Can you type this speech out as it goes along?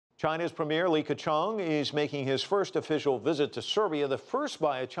China's Premier Li Keqiang is making his first official visit to Serbia, the first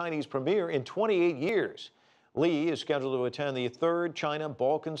by a Chinese premier in 28 years. Li is scheduled to attend the third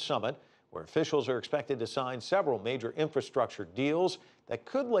China-Balkan summit, where officials are expected to sign several major infrastructure deals that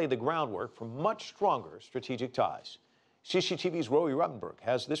could lay the groundwork for much stronger strategic ties. CCTV's Rowie Ruttenberg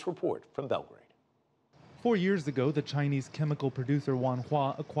has this report from Belgrade. 4 years ago, the Chinese chemical producer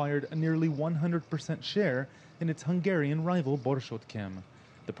Wanhua acquired a nearly 100% share in its Hungarian rival BorsodChem.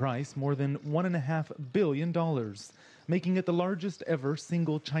 The price, more than $1.5 billion, making it the largest ever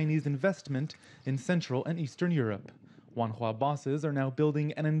single Chinese investment in Central and Eastern Europe. Wanhua bosses are now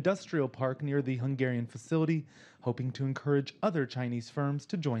building an industrial park near the Hungarian facility, hoping to encourage other Chinese firms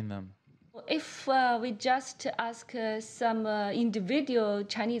to join them. If we just ask some individual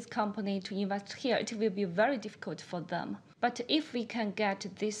Chinese company to invest here, it will be very difficult for them. But if we can get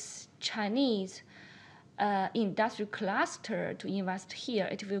this Chinese industrial cluster to invest here,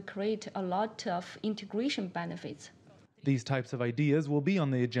 it will create a lot of integration benefits. These types of ideas will be on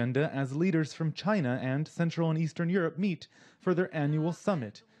the agenda as leaders from China and Central and Eastern Europe meet for their annual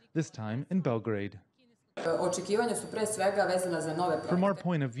summit, this time in Belgrade. From our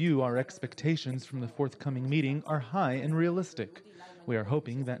point of view, our expectations from the forthcoming meeting are high and realistic. We are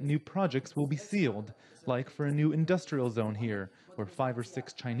hoping that new projects will be sealed, like for a new industrial zone here, where 5 or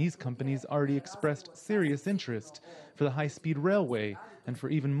 6 Chinese companies already expressed serious interest for the high-speed railway and for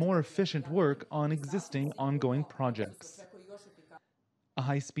even more efficient work on existing ongoing projects. A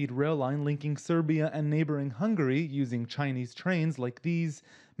high-speed rail line linking Serbia and neighboring Hungary using Chinese trains like these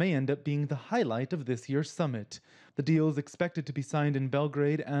may end up being the highlight of this year's summit. The deal is expected to be signed in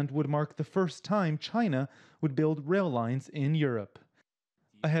Belgrade and would mark the first time China would build rail lines in Europe.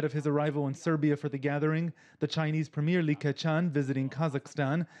 Ahead of his arrival in Serbia for the gathering, the Chinese Premier Li Keqiang, visiting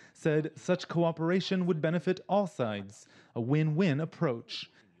Kazakhstan, said such cooperation would benefit all sides, a win-win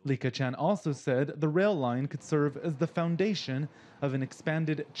approach. Li Keqiang also said the rail line could serve as the foundation of an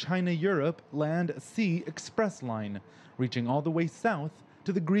expanded China-Europe land-sea express line, reaching all the way south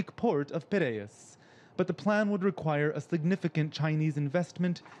to the Greek port of Piraeus. But the plan would require a significant Chinese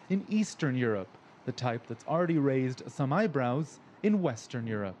investment in Eastern Europe, the type that's already raised some eyebrows in Western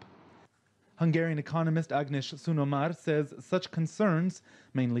Europe. Hungarian economist Agnes Sunomar says such concerns,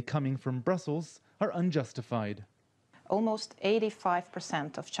 mainly coming from Brussels, are unjustified. Almost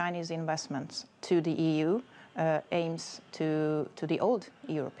 85% of Chinese investments to the EU aims to the old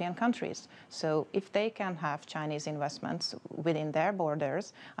European countries. So if they can have Chinese investments within their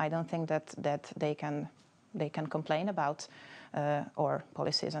borders, I don't think that they can complain about our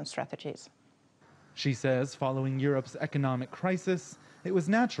policies and strategies. She says following Europe's economic crisis, it was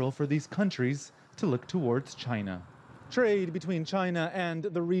natural for these countries to look towards China. Trade between China and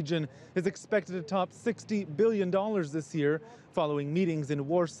the region is expected to top $60 billion this year, following meetings in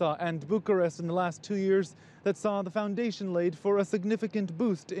Warsaw and Bucharest in the last 2 years that saw the foundation laid for a significant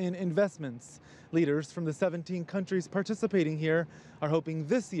boost in investments. Leaders from the 17 countries participating here are hoping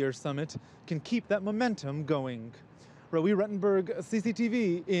this year's summit can keep that momentum going. Rowie Ruttenberg,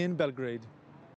 CCTV in Belgrade.